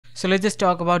So let's just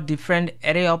talk about different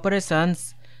array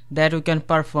operations that we can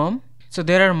perform. So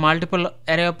there are multiple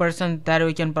array operations that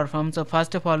we can perform. So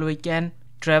first of all, we can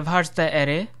traverse the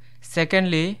array.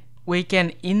 Secondly, we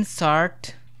can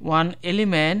insert one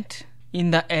element in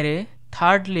the array.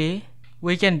 Thirdly,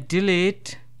 we can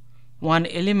delete one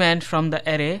element from the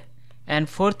array. And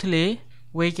fourthly,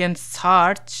 we can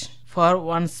search for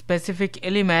one specific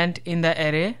element in the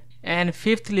array. And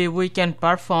fifthly, we can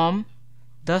perform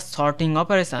the sorting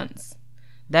operations.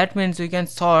 That means we can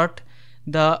sort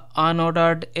the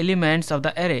unordered elements of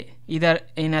the array either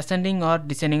in ascending or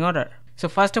descending order. So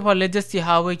first of all, let's just see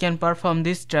how we can perform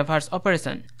this traverse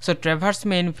operation. So traverse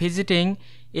means visiting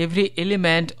every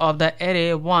element of the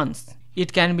array once.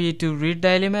 It can be to read the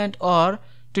element or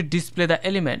to display the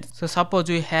elements. So suppose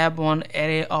we have one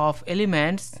array of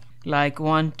elements like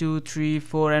 1, 2, 3,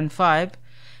 4 and 5.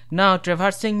 Now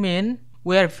traversing means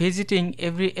we are visiting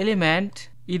every element.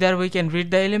 Either we can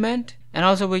read the element and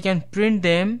also we can print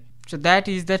them. So that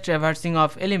is the traversing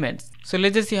of elements. So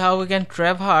let's just see how we can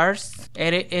traverse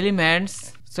array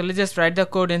elements. So let's just write the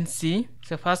code in C.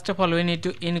 So first of all, we need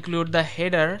to include the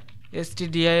header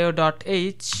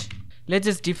stdio.h. Let's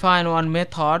just define one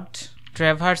method,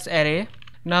 traverse array.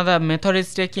 Now the method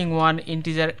is taking one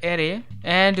integer array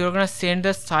and we're gonna send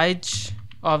the size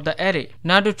of the array.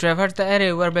 Now to traverse the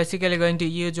array, we're basically going to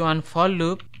use one for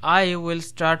loop. I will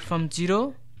start from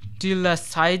 0 till the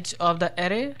size of the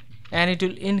array and it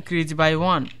will increase by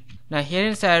 1. Now here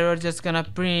inside we're just gonna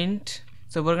print,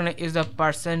 so we're gonna use the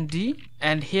 %d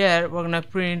and here we're gonna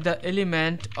print the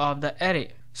element of the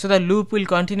array. So the loop will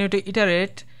continue to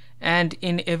iterate and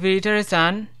in every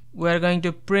iteration we're going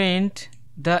to print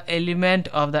the element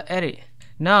of the array.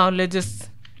 Now let's just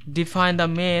define the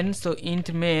main. So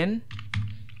int main.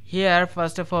 Here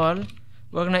first of all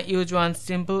we're gonna use one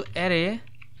simple array.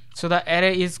 So the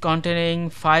array is containing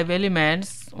 5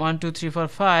 elements 1, 2, 3, 4,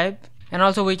 5, and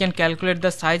also we can calculate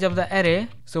the size of the array.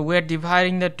 So we are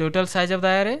dividing the total size of the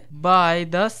array by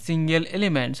the single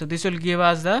element. So this will give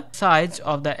us the size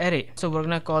of the array. So we're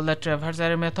gonna call the traverse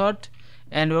array method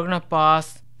and we're gonna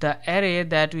pass the array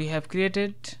that we have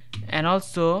created and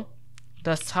also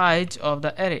the size of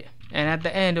the array, and at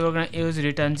the end we're gonna use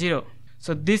return 0.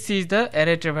 So this is the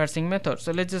array traversing method.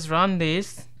 So let's just run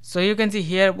this. So you can see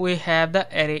here we have the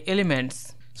array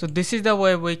elements. So this is the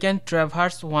way we can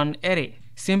traverse one array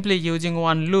simply using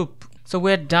one loop. So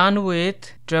we're done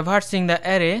with traversing the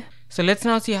array. So let's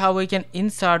now see how we can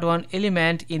insert one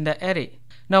element in the array.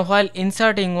 Now while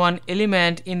inserting one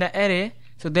element in the array,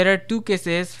 so there are two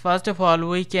cases. First of all,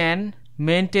 we can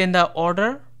maintain the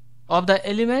order of the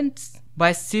elements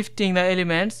by shifting the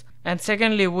elements, and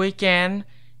secondly we can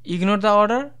ignore the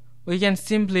order. We can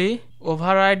simply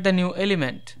override the new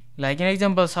element. Like an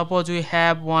example, suppose we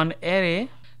have one array.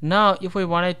 Now if we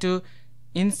wanted to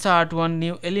insert one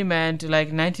new element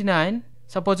like 99,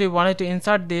 suppose we wanted to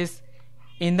insert this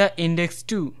in the index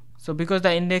 2. So because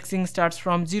the indexing starts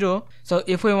from 0, so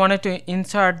if we wanted to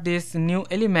insert this new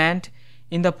element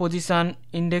in the position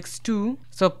index 2,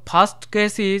 so first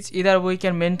case is either we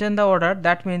can maintain the order,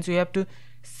 that means we have to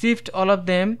shift all of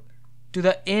them to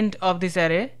the end of this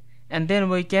array, and then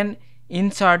we can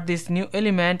insert this new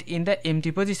element in the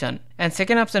empty position. And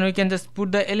second option, we can just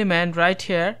put the element right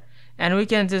here and we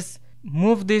can just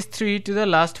move this 3 to the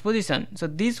last position. So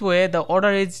this way the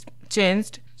order is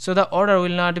changed, so the order will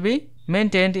not be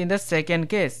maintained in the second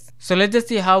case. So let's just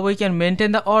see how we can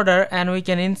maintain the order and we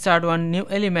can insert one new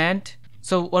element.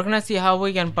 So we're gonna see how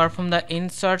we can perform the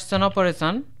insertion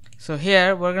operation. So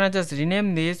here we're gonna just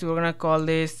rename this. We're gonna call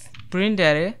this print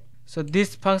array. So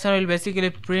this function will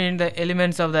basically print the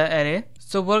elements of the array.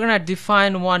 So we're gonna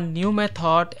define one new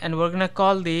method and we're gonna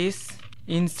call this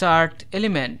insert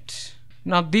element.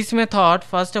 Now this method,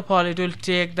 first of all, it will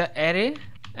take the array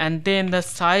and then the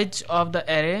size of the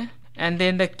array and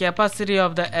then the capacity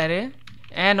of the array,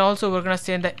 and also we're gonna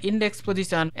send the index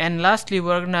position, and lastly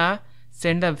we're gonna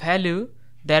send the value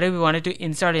that we wanted to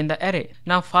insert in the array.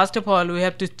 Now first of all, we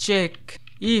have to check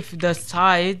if the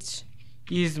size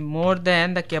is more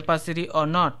than the capacity or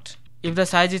not. If the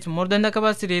size is more than the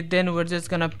capacity, then we're just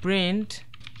gonna print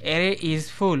array is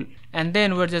full, and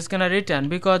then we're just gonna return,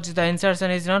 because the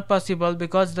insertion is not possible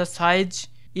because the size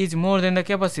is more than the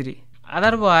capacity.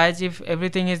 Otherwise, if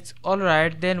everything is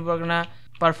alright, then we're gonna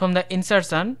perform the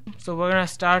insertion. So we're gonna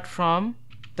start from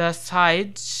the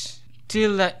size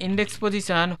till the index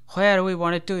position where we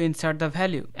wanted to insert the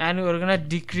value, and we're gonna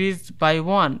decrease by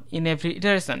 1 in every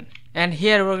iteration. And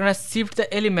here we're gonna shift the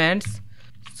elements.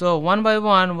 So one by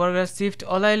one we're gonna shift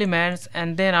all the elements,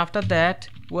 and then after that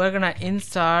we're gonna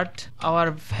insert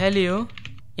our value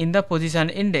in the position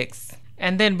index.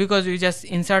 and then because we just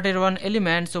inserted one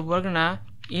element, so we're gonna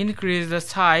increase the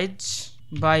size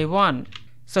by 1.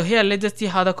 So here let's just see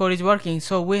how the code is working.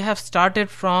 So we have started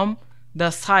from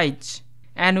the size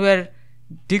and we're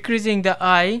decreasing the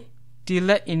I till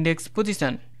the index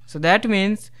position. So that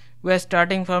means we're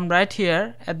starting from right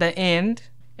here at the end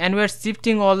and we're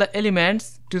shifting all the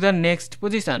elements to the next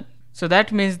position. So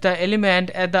that means the element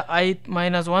at the I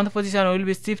minus 1 position will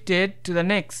be shifted to the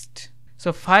next.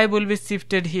 So 5 will be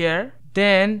shifted here,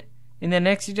 then in the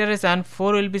next iteration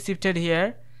 4 will be shifted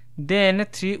here, then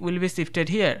 3 will be shifted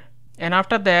here, and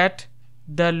after that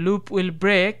the loop will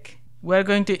break. We're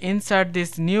going to insert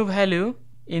this new value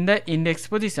in the index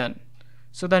position.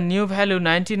 So the new value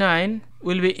 99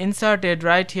 will be inserted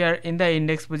right here in the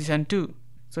index position 2.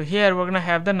 So here we're gonna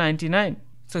have the 99.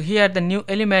 So here the new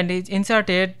element is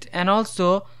inserted and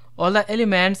also all the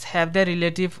elements have their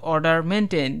relative order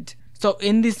maintained. So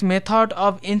in this method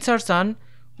of insertion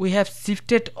we have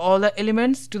shifted all the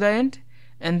elements to the end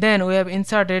and then we have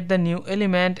inserted the new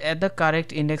element at the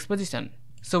correct index position.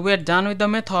 So we are done with the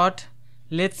method.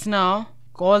 Let's now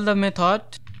call the method.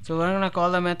 So we're gonna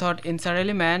call the method insert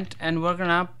element and we're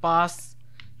gonna pass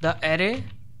the array,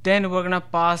 then we're gonna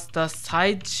pass the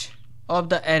size of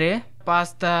the array,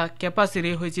 pass the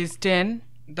capacity which is 10,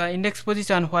 the index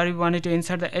position where we wanted to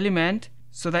insert the element,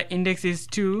 so the index is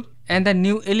 2, and the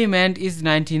new element is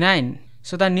 99.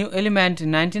 So the new element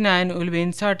 99 will be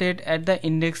inserted at the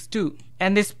index 2,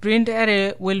 and this print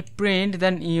array will print the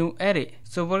new array.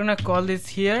 So we're gonna call this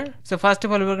here. So first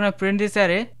of all we're gonna print this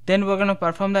array, then we're gonna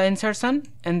perform the insertion,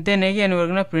 and then again we're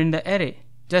gonna print the array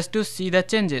just to see the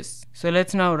changes. So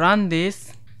let's now run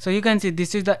this. So you can see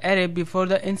this is the array before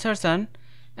the insertion,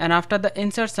 and after the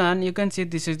insertion you can see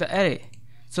this is the array.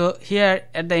 So here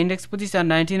at the index position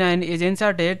 99 is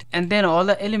inserted and then all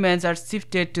the elements are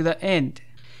shifted to the end.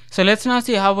 So let's now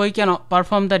see how we can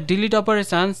perform the delete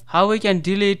operations, how we can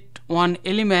delete one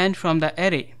element from the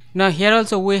array. Now here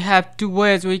also we have two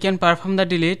ways we can perform the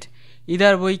delete.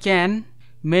 Either we can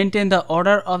maintain the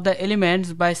order of the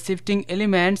elements by shifting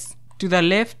elements to the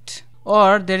left,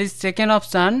 or there is second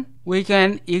option, we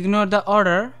can ignore the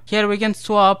order. Here we can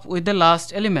swap with the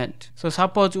last element. So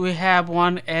suppose we have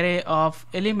one array of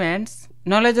elements.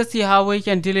 Now let's just see how we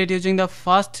can delete using the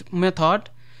first method.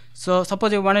 So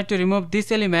suppose we wanted to remove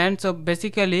this element, so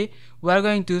basically we are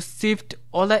going to shift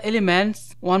all the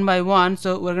elements one by one.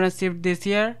 So we're going to shift this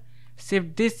here,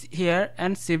 shift this here,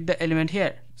 and shift the element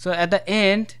here. So at the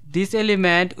end this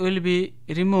element will be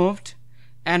removed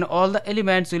and all the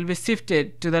elements will be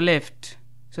shifted to the left.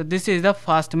 So this is the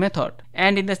first method.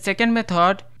 And in the second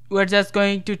method we're just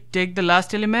going to take the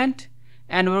last element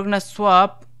and we're gonna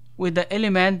swap with the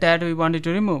element that we wanted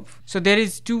to remove. So there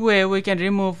is two ways we can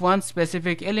remove one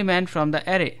specific element from the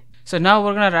array. So now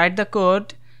we're gonna write the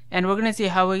code and we're gonna see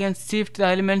how we can shift the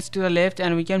elements to the left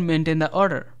and we can maintain the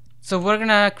order. So we're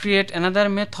gonna create another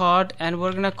method and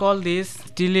we're gonna call this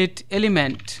delete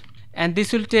element, and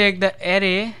this will take the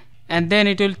array and then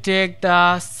it will take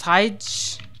the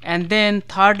size, and then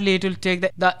thirdly it will take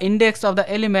the index of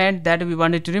the element that we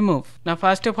wanted to remove. Now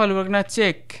first of all we're gonna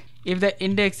check if the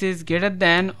index is greater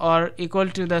than or equal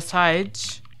to the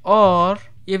size, or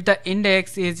if the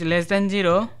index is less than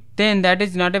 0, then that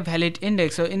is not a valid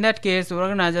index. So in that case we're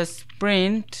gonna just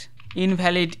print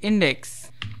invalid index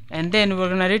and then we're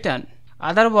gonna return.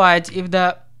 Otherwise if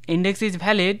the index is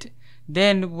valid,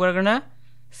 then we're gonna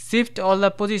shift all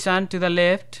the position to the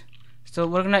left. So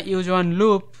we're gonna use one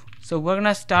loop. So we're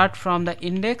gonna start from the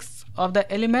index of the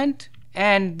element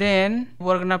and then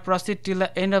we're gonna proceed till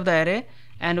the end of the array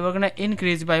and we're gonna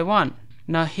increase by 1.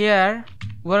 Now here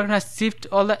we're gonna shift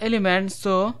all the elements,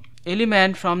 so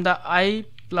element from the I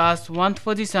plus 1th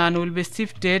position will be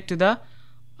shifted to the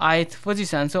ith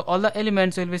position. So all the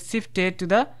elements will be shifted to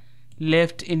the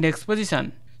left index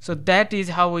position. So that is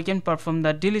how we can perform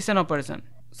the deletion operation.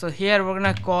 So here we're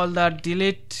gonna call the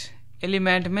delete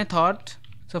element method.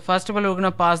 So first of all we're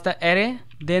gonna pass the array,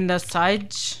 then the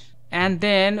size, and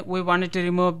then we wanted to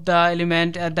remove the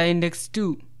element at the index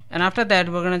 2, and after that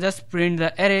we're gonna just print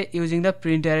the array using the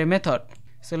print array method.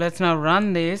 So let's now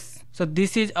run this. So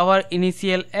this is our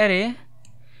initial array,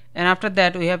 and after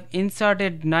that we have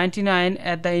inserted 99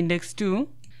 at the index 2,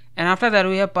 and after that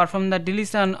we have performed the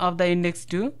deletion of the index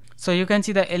 2. So you can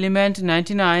see the element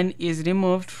 99 is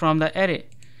removed from the array.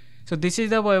 So this is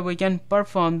the way we can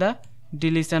perform the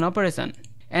deletion operation.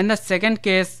 And the second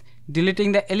case,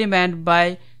 deleting the element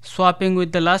by swapping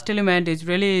with the last element, is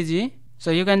really easy.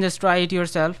 So you can just try it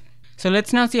yourself. So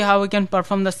let's now see how we can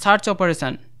perform the search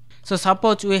operation. So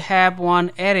suppose we have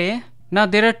one array. Now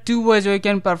there are two ways we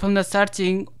can perform the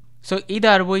searching. So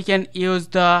either we can use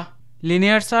the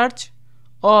linear search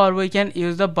or we can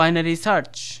use the binary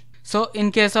search. So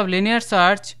in case of linear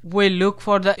search, we look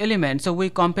for the element. So we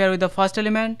compare with the first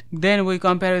element, then we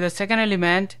compare with the second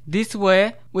element. This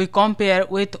way we compare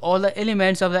with all the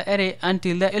elements of the array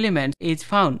until the element is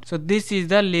found. So this is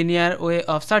the linear way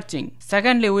of searching.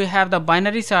 Secondly, we have the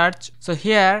binary search. So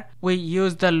here we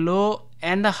use the low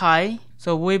and the high.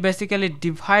 So we basically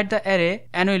divide the array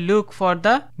and we look for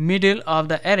the middle of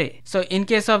the array. So in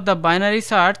case of the binary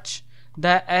search,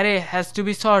 the array has to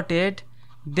be sorted,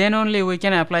 then only we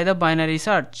can apply the binary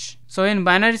search. So in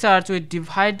binary search, we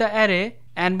divide the array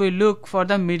and we look for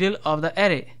the middle of the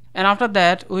array, and after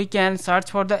that we can search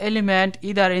for the element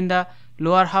either in the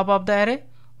lower half of the array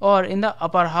or in the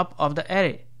upper half of the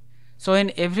array. So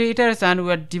in every iteration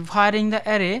we are dividing the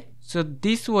array. So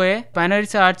this way binary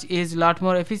search is a lot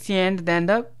more efficient than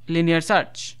the linear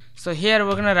search. So here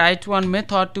we're gonna write one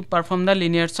method to perform the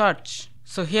linear search.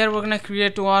 So here we're gonna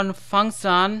create one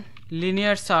function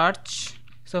linear search.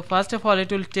 So first of all,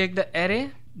 it will take the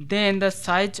array, then the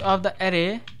size of the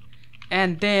array,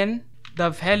 and then the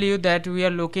value that we are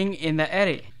looking in the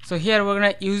array. So here we're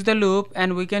gonna use the loop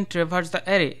and we can traverse the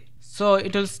array. So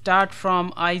it will start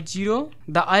from I0.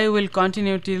 The I will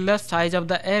continue till the size of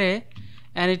the array,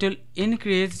 and it will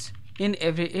increase in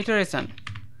every iteration.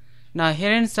 Now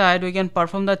here inside we can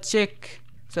perform the check.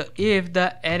 So if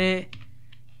the array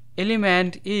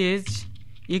element is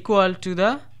equal to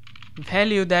the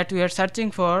value that we are searching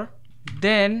for,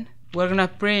 then we're gonna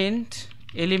print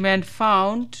element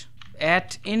found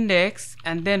at index,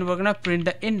 and then we're gonna print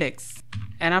the index,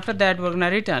 and after that we're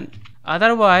gonna return.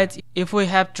 Otherwise, if we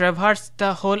have traversed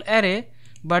the whole array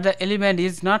but the element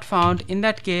is not found, in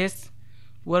that case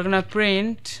we're gonna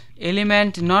print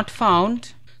element not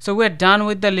found. So we're done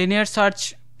with the linear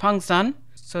search function.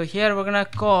 So here we're gonna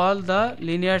call the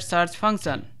linear search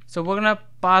function. So we're gonna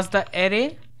pass the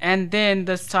array and then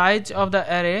the size of the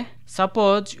array.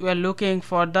 Suppose we are looking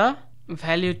for the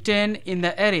value 10 in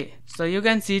the array. So you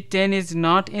can see 10 is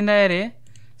not in the array.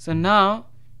 So now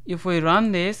if we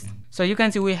run this, so you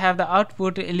can see we have the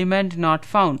output element not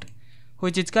found,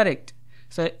 which is correct.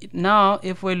 So now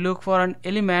if we look for an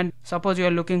element, suppose you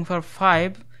are looking for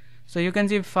 5, so you can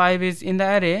see 5 is in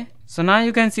the array. So now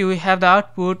you can see we have the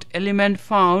output element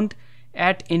found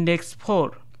at index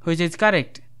 4, which is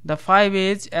correct. The 5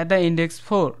 is at the index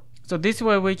 4. So this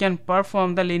way we can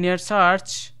perform the linear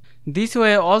search. This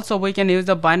way also we can use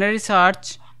the binary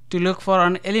search to look for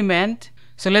an element.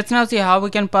 So let's now see how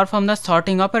we can perform the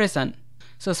sorting operation.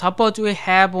 So suppose we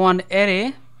have one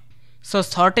array. So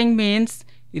sorting means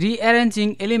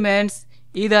rearranging elements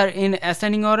either in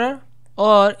ascending order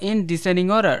or in descending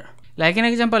order. Like an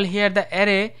example, here the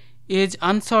array is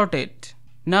unsorted.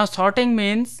 Now sorting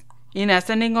means in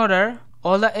ascending order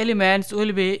all the elements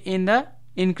will be in the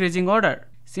increasing order.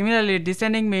 Similarly,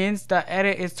 descending means the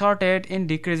array is sorted in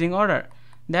decreasing order.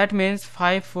 That means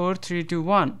 5, 4, 3, 2,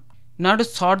 1. Now to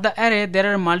sort the array,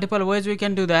 there are multiple ways we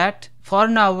can do that. For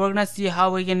now, we're gonna see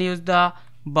how we can use the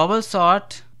bubble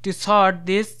sort to sort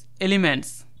these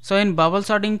elements. So in bubble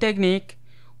sorting technique,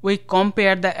 we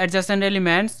compare the adjacent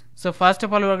elements. So first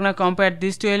of all, we're gonna compare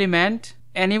these two elements,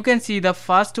 and you can see the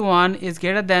first one is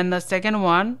greater than the second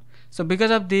one. So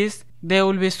because of this, they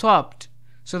will be swapped.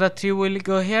 So the 3 will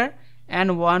go here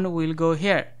and 1 will go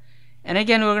here. And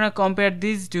again we're gonna compare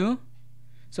these two.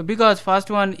 So because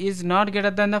first one is not greater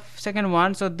than the second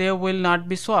one, so they will not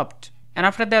be swapped. And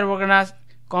after that we're gonna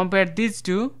compare these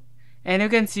two, and you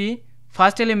can see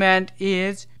first element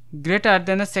is greater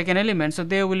than the second element, so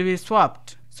they will be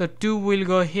swapped. So 2 will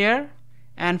go here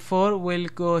and 4 will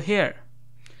go here.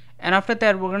 And after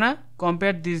that we're gonna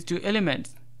compare these two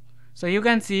elements. So you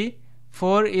can see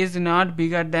 4 is not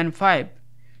bigger than 5,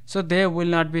 so they will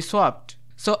not be swapped.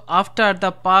 So after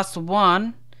the pass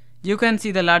 1, you can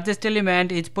see the largest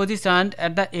element is positioned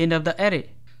at the end of the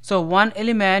array. So one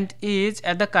element is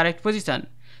at the correct position.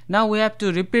 Now we have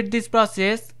to repeat this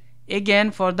process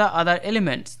again for the other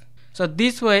elements. So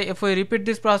this way, if we repeat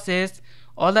this process,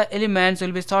 all the elements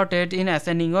will be sorted in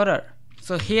ascending order.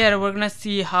 So here we're gonna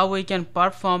see how we can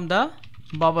perform the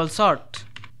bubble sort.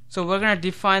 So we're gonna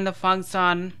define the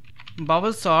function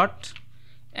bubble sort,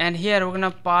 and here we're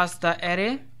gonna pass the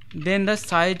array, then the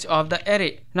size of the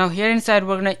array. Now here inside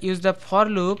we're gonna use the for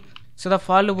loop. So the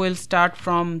for loop will start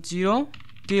from 0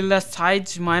 till the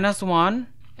size -1,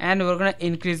 and we're gonna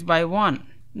increase by 1.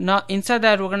 Now inside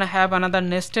that we're gonna have another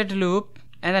nested loop,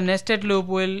 and the nested loop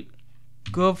will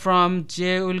go from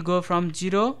j will go from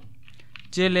 0,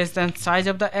 j less than size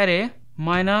of the array,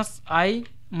 minus I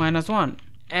minus 1,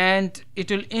 and it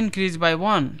will increase by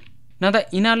 1. Now the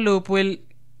inner loop will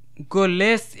go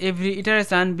less every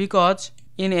iteration, because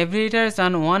in every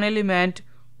iteration one element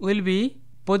will be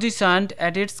positioned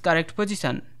at its correct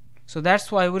position. So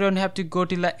that's why we don't have to go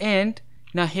till the end.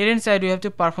 Now here inside we have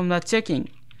to perform the checking.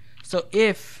 So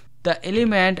if the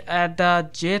element at the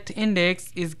jth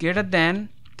index is greater than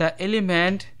the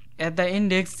element at the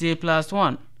index j plus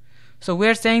 1. So we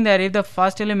are saying that if the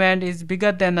first element is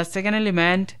bigger than the second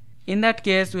element, in that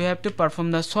case we have to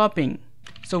perform the swapping.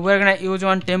 So we are going to use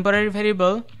one temporary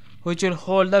variable which will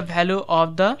hold the value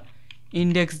of the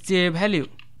index j value,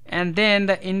 and then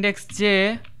the index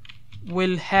j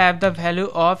will have the value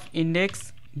of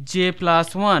index j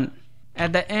plus 1.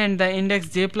 At the end, the index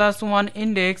j plus 1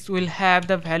 index will have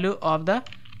the value of the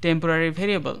temporary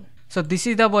variable. So this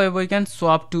is the way we can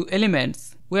swap two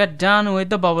elements. We are done with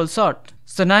the bubble sort.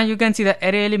 So now you can see the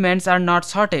array elements are not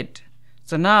sorted.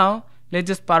 So now let's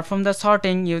just perform the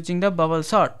sorting using the bubble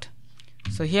sort.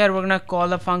 So here we're gonna call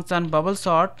the function bubble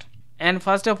sort, and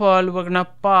first of all we're gonna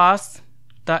pass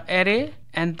the array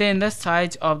and then the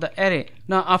size of the array.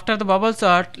 Now after the bubble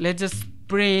sort, let's just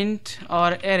print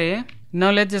our array.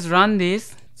 Now let's just run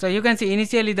this. So you can see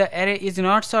initially the array is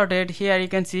not sorted. Here you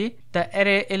can see the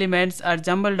array elements are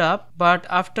jumbled up, but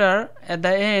at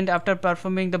the end, after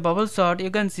performing the bubble sort,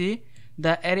 you can see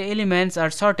the array elements are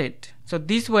sorted. So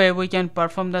this way we can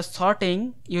perform the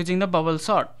sorting using the bubble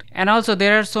sort. And also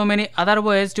there are so many other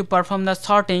ways to perform the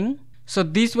sorting. So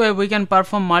this way we can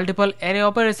perform multiple array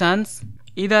operations.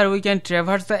 Either we can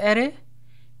traverse the array,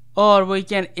 or we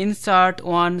can insert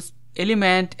one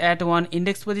element at one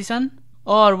index position,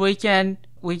 or we can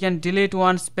delete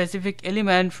one specific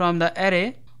element from the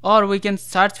array, or we can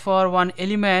search for one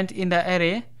element in the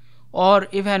array, or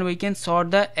even we can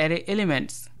sort the array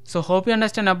elements. So hope you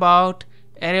understand about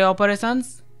array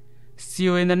operations. See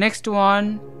you in the next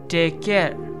one. Take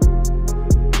care.